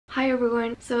Hi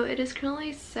everyone, so it is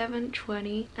currently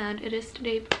 7:20 and it is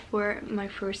today before my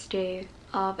first day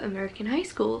of American high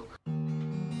school.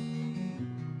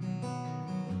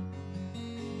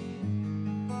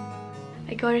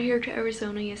 I got here to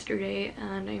Arizona yesterday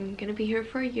and I'm gonna be here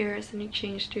for a year as an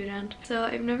exchange student. So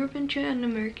I've never been to an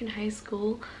American high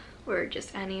school or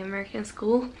just any American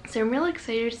school. So I'm really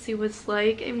excited to see what it's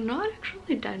like. I'm not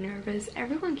actually that nervous.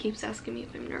 Everyone keeps asking me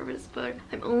if I'm nervous, but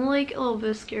I'm only like a little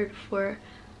bit scared for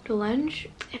the lunch,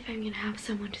 if I'm gonna have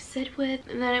someone to sit with,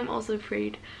 and then I'm also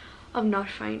afraid of not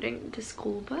finding the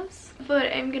school bus.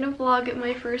 But I'm gonna vlog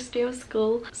my first day of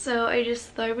school, so I just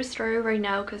thought I would start right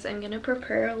now because I'm gonna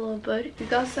prepare a little bit. We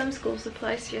got some school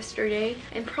supplies yesterday.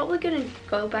 I'm probably gonna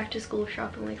go back to school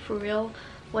shopping like for real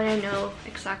when I know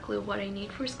exactly what I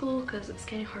need for school, because it's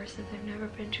kind of hard since I've never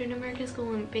been to an American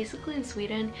school, and basically in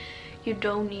Sweden you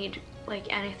don't need like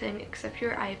anything except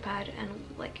your iPad and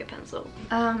like a pencil.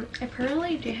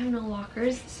 Apparently they have no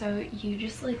lockers, so you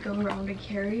just like go around and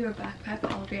carry your backpack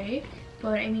all day,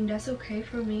 but I mean that's okay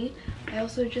for me. I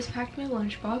also just packed my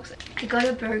lunchbox. I got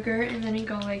a burger and then I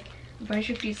got like a bunch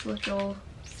of these little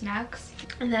snacks,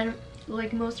 and then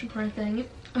like most important thing,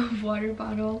 a water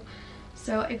bottle.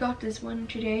 So I got this one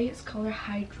today. It's called a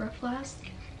Hydro Flask.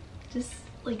 This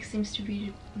like seems to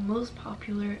be the most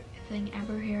popular thing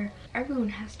ever here. Everyone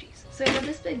has these. So I got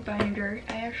this big binder.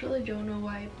 I actually don't know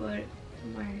why, but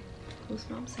my host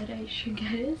mom said I should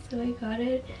get it, so I got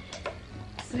it.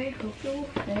 So I hope it will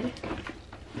fit.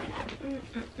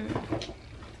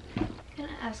 I'm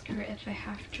gonna ask her if I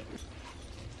have to.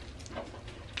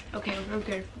 Okay, we're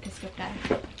good. We can skip that.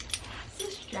 This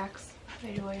is Jack's,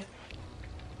 by the way.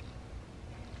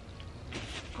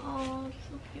 Oh,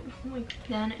 so cute. Oh my god.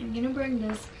 Then I'm gonna bring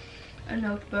this, a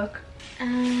notebook,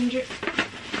 and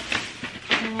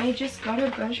I just got a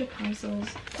bunch of pencils.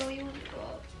 Oh, you want to go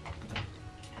up?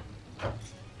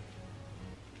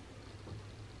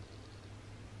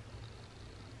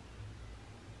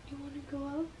 You want to go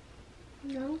up?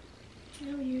 No?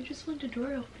 No, you just want the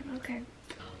door open. Okay.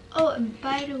 Oh, and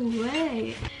by the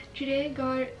way, today I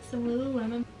got some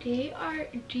Lululemon. They are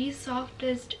the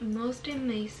softest, most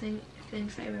amazing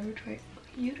things I've ever tried.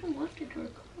 You don't want the door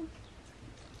closed.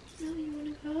 No, you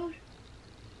want to go out?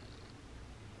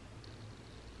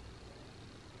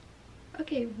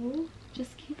 Okay, well,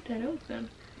 just keep that open,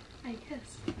 I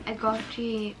guess. I got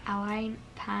the Align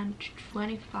Pant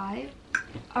 25.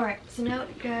 Alright, so now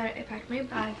that I packed my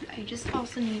bag, I just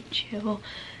also need to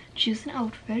choose an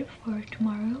outfit for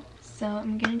tomorrow. So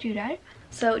I'm gonna do that.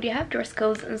 So they have dress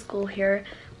codes in school here,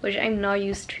 which I'm not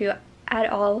used to at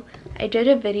all. I did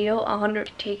a video on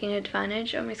taking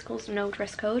advantage of my school's no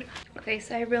dress code. Okay,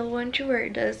 so I really want to wear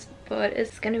this, but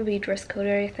it's gonna be dress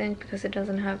coded, I think, because it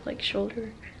doesn't have like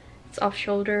shoulder. It's off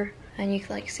shoulder and you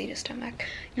can like see the stomach.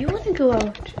 You want to go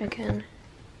out again?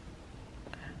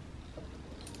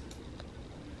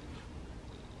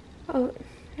 Oh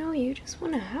no, you just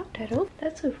want to have that. Oh,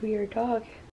 that's a weird dog.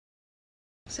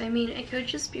 So I mean, I could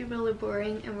just be really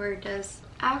boring and wear this.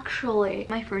 Actually,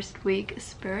 my first week is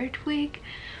Spirit Week,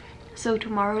 so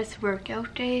tomorrow is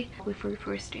workout day. Before the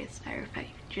first day, it's better if I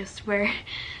just wear,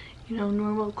 you know,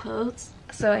 normal clothes.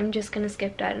 So I'm just gonna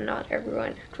skip that and not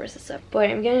everyone dresses up. But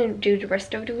I'm gonna do the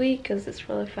rest of the week because it's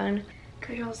really fun.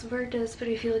 Could also wear this, but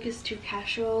I feel like it's too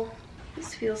casual.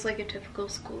 This feels like a typical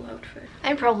school outfit.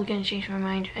 I'm probably gonna change my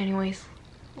mind anyways,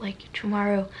 like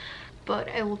tomorrow, but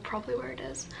I will probably wear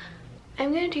this.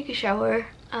 I'm gonna take a shower,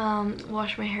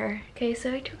 wash my hair. Okay,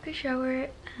 so I took a shower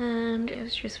and it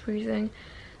was just freezing.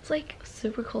 It's like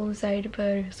super cold inside, but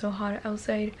it's so hot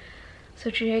outside. So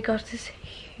today I got this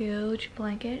huge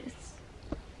blanket. It's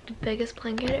the biggest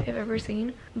blanket I've ever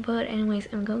seen. But anyways,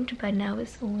 I'm going to bed now.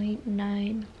 It's only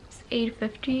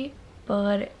 8:50,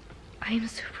 but I'm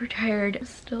super tired. I'm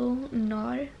still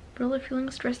not really feeling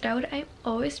stressed out. I'm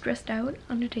always stressed out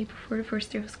on the day before the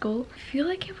first day of school. I feel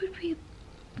like it would be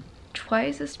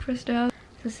twice as stressed out.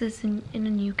 This is in a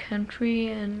new country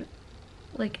and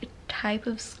like a type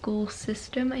of school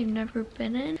system I've never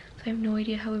been in, so I have no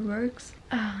idea how it works.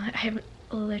 I have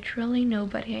literally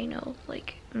nobody I know.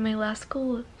 Like in my last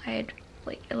school I had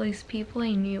like at least people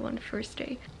I knew on the first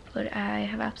day, but I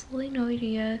have absolutely no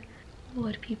idea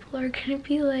what people are gonna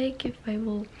be like, if I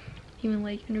will even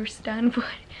like understand what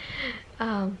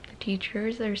the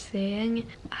teachers are saying.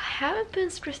 I haven't been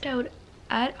stressed out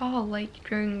at all like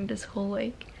during this whole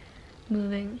like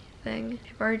moving thing.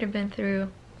 I've already been through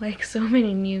like so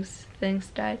many new things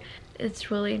that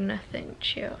it's really nothing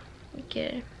to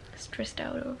get stressed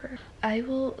out over. I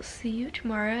will see you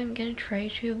tomorrow. I'm gonna try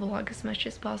to vlog as much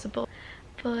as possible,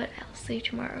 but I'll see you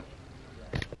tomorrow.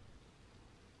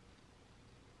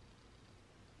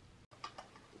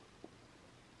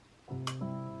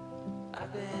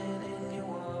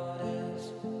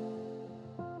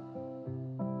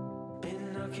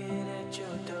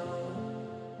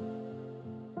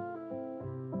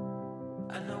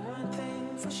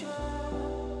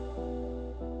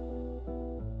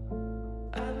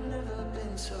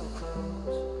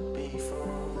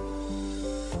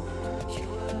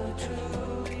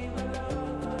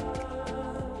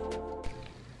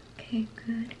 Okay,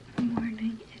 good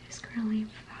morning. It is currently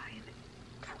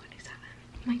 5:27.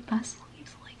 My bus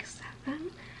leaves like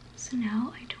 7, so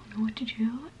now I don't know what to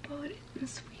do. But in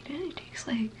Sweden, it takes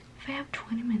like, if I have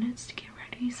 20 minutes to get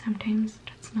ready, sometimes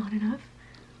that's not enough.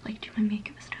 Like do my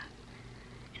makeup stuff.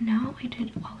 And now I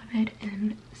did all of it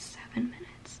in 7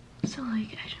 minutes. So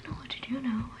like, I don't know what to do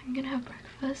now. I'm gonna have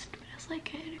breakfast, but it's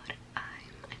like good. But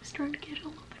I'm starting to get a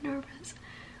little bit nervous.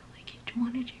 Like I don't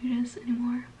want to do this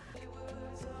anymore.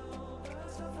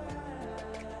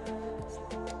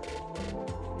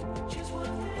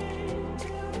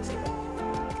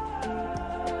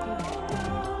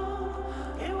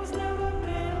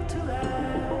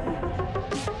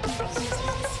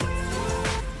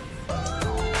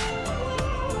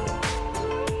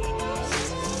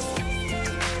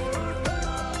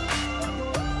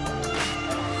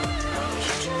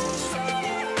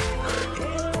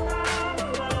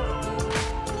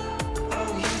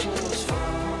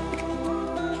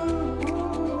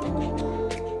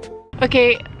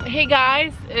 Okay, hey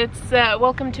guys, it's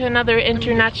welcome to another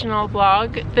international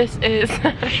vlog. This is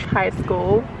high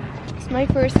school. It's my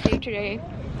first day today.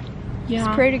 Yeah.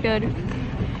 It's pretty good.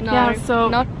 Not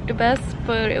the best,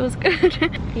 but it was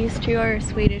good. These two are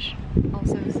Swedish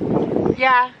also. So.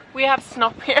 Yeah, we have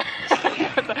Snop here.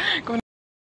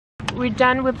 We're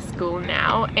done with school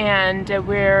now and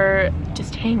we're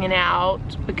just hanging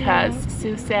out because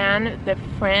Susanne, the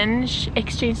French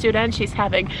exchange student, she's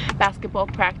having basketball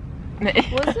practice.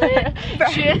 Was it?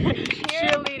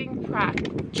 Cheerleading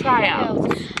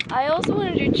tryouts. I also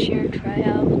want to do cheer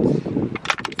tryouts.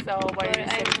 So why are you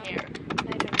sitting here?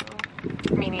 I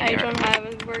don't know. Me neither. I don't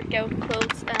have workout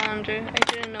clothes and I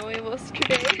didn't know it was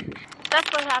today. That's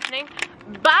what's happening.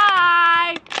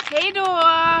 Bye! Hey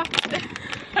Dora!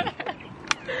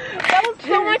 That was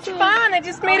so much fun! I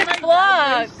just made a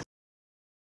vlog!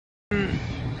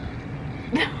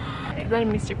 Is that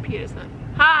Mr. Peterson?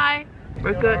 Hi!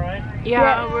 We're good. Right?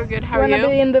 Yeah, we're good. How are you? Wanna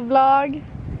be in the vlog?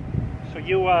 So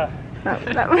you, where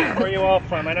are you all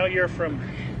from? I know you're from...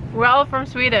 We're all from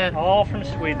Sweden. All from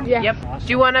Sweden? Yeah. Yep. Awesome.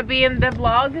 Do you want to be in the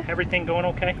vlog? Everything going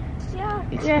okay? Yeah.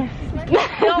 Yeah.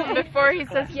 No, before he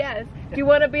says yes. Do you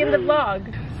want to be in the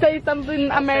vlog? Say something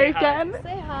American.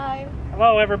 Say hi.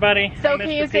 Hello everybody. So I'm can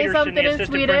Mr. you say Peterson, something the in assistant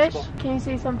Swedish? principal. Can you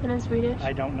say something in Swedish?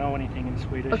 I don't know anything in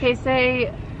Swedish. Okay,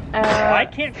 say... I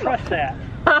can't trust that.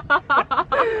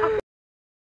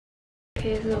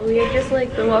 Okay, so we had just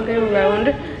like been walking around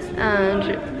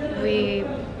and we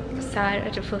sat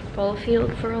at the football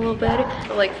field for a little bit.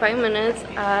 For like 5 minutes.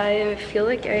 I feel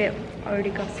like I already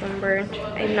got sunburned.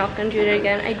 I'm not gonna do it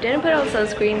again. I didn't put on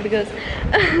sunscreen because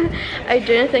I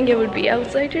didn't think it would be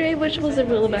outside today, which was a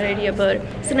really bad idea. But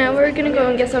so now we're gonna go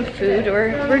and get some food,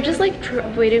 or we're just like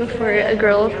waiting for a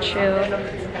girl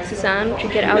to Susanne to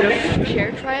get out of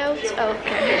cheer tryouts.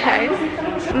 Okay.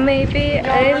 Maybe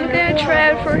I'm gonna try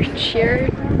out for cheer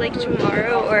like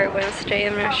tomorrow or Wednesday,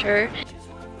 I'm not sure.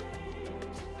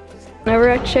 Now we're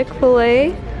at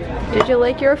Chick-fil-A. Did you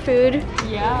like your food?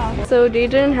 Yeah. So they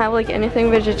didn't have like anything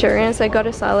vegetarian, so I got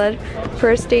a salad.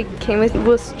 First they came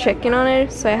with chicken on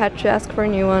it, so I had to ask for a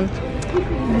new one.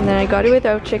 And then I got it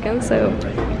without chicken, so.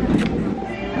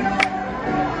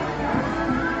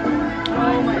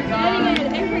 Oh my god.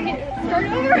 Start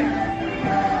over.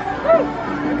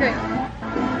 Okay.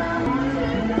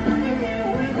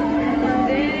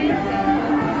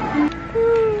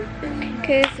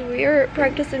 Okay, so we are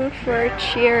practicing for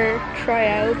cheer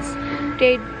tryouts.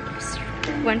 They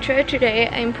went to it today.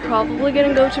 I'm probably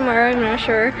gonna go tomorrow, I'm not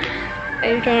sure.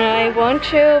 I don't know, I want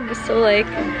to, but still like,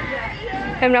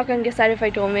 I'm not gonna decide if I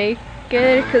don't make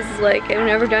it, because like, I've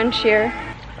never done cheer.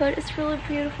 But it's really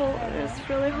beautiful and it's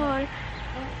really hot.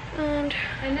 And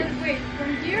then wait,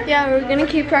 from here? yeah, we're gonna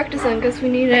keep practicing because we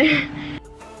need it.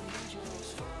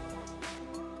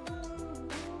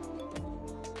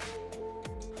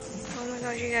 Oh my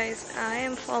gosh, you guys, I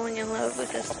am falling in love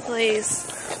with this place.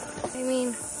 I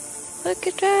mean, look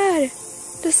at that.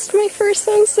 This is my first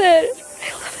sunset.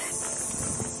 I love it.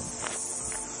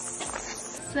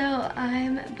 So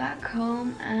I'm back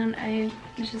home and I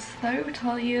just thought I would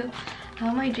tell you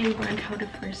how my day went, how the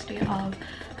first day of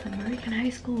American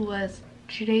high school was.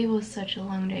 Today was such a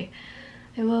long day.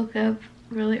 I woke up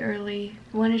really early,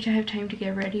 wanted to have time to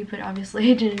get ready, but obviously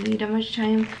I didn't need that much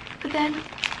time. But then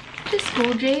the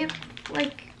school day,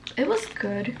 like, it was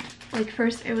good. Like,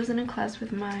 first I was in a class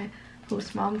with my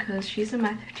host mom because she's a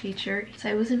math teacher, so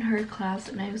I was in her class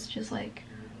and I was just like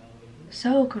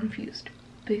so confused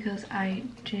because I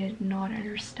did not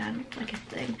understand like a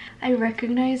thing. I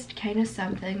recognized kind of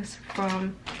some things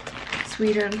from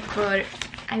Sweden, but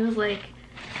I was like,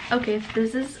 Okay, if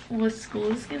this is what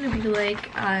school is gonna be like,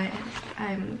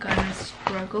 I'm gonna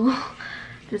struggle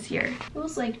this year. It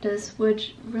was like this,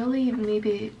 which really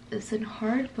maybe isn't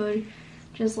hard, but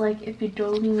just like if you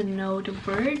don't even know the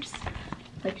words,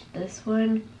 like this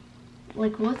one,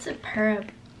 like what's a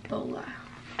parabola?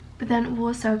 But then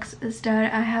what sucks is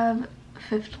that I have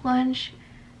fifth lunch,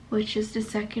 which is the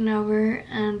second hour,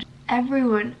 and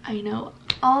everyone I know,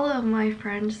 all of my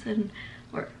friends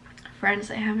or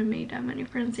friends, I haven't made that many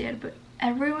friends yet, but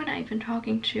everyone I've been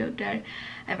talking to that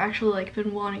I've actually like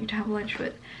been wanting to have lunch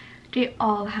with, they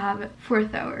all have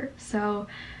fourth hour, so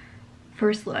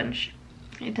first lunch.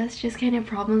 That's just kind of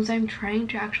problems. I'm trying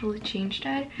to actually change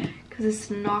that because it's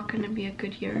not gonna be a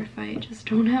good year if I just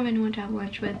don't have anyone to have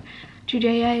lunch with.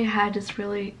 Today I had this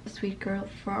really sweet girl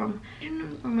from, I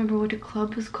don't remember what the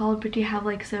club was called, but they have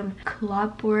like some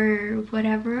club or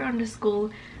whatever on the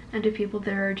school, and the people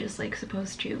there are just like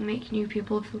supposed to make new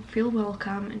people feel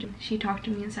welcome, and she talked to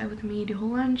me and sat with me the whole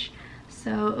lunch,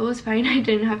 so it was fine. I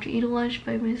didn't have to eat a lunch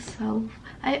by myself.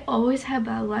 I always had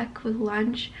bad luck with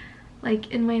lunch.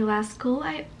 Like in my last school,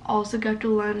 I also got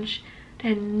to lunch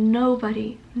that no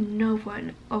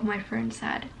one of my friends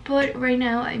had. But right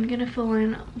now I'm gonna fill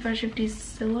in a bunch of these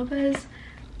syllabus.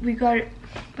 We got,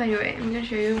 by the way, I'm gonna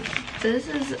show you, this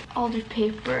is all the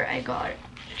paper I got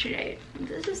today.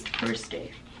 This is the first day,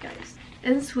 guys.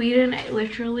 In Sweden, I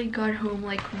literally got home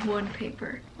like one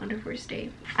paper on the first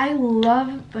day. I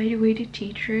love, by the way, the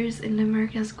teachers in the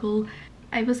American school.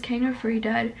 I was kind of afraid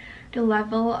that the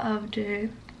level of the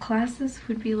classes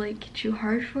would be like too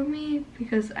hard for me,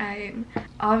 because I'm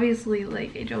obviously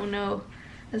like, I don't know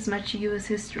as much US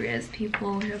history as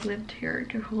people who have lived here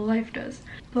their whole life does,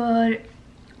 but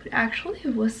actually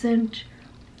it wasn't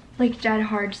like that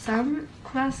hard. Some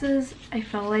classes I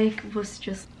felt like was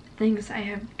just things I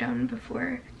have done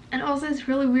before, and also it's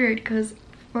really weird because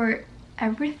for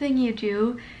everything you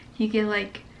do you get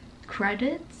like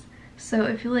credits. So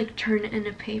if you like turn in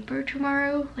a paper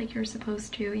tomorrow, like you're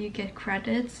supposed to, you get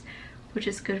credits, which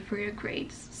is good for your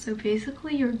grades. So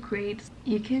basically your grades,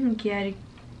 you can get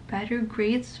better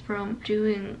grades from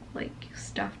doing like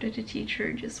stuff that the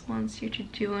teacher just wants you to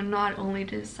do, and not only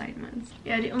the assignments.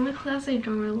 Yeah, the only class I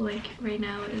don't really like right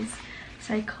now is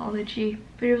psychology,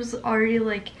 but it was already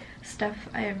like stuff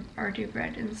I have already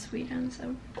read in Sweden,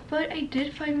 so. But I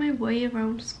did find my way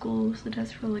around school, so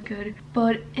that's really good.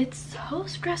 But it's so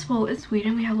stressful. In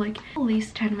Sweden we have like at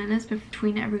least 10 minutes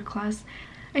between every class,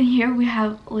 and here we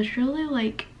have literally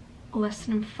like less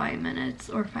than 5 minutes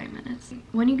or 5 minutes.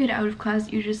 When you get out of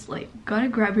class, you just like gotta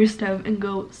grab your stuff and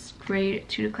go straight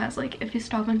to the class. Like if you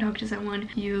stop and talk to someone,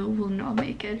 you will not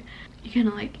make it. You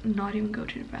can like not even go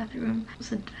to the bathroom,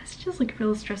 so that's just like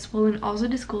real stressful. And also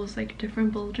the school is like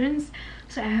different buildings,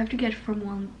 so I have to get from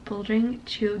one building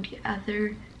to the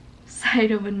other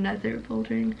side of another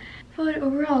building. But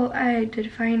overall I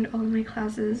did find all my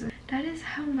classes. That is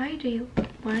how my day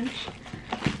went.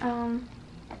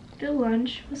 The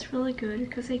lunch was really good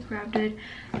because I grabbed it.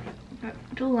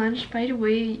 The lunch, by the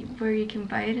way, where you can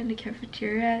buy it in the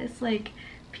cafeteria, is like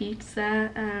pizza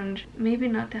and maybe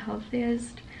not the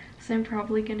healthiest, so I'm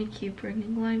probably gonna keep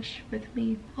bringing lunch with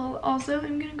me. Well, also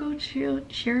I'm gonna go to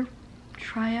cheer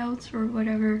tryouts or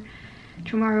whatever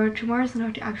tomorrow. Tomorrow's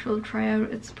not the actual tryout,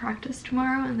 it's practice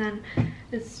tomorrow, and then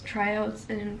it's tryouts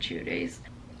in 2 days.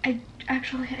 I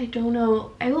don't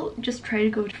know. I will just try to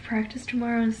go to practice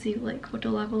tomorrow and see like what the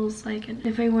level is like, and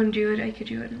if I want to do it, I could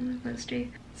do it on Wednesday.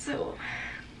 So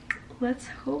let's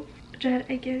hope that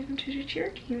I get into the cheer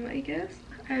team, I guess.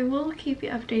 I will keep you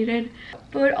updated,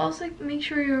 but also make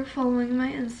sure you're following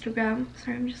my Instagram.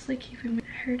 Sorry, I'm just like keeping my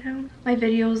hair down. My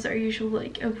videos are usually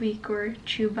like a week or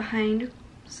two behind,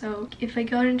 so if I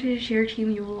got into the cheer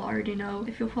team, you will already know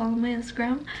if you follow my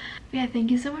Instagram. But yeah,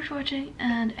 thank you so much for watching,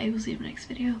 and I will see you in the next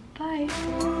video.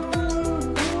 Bye!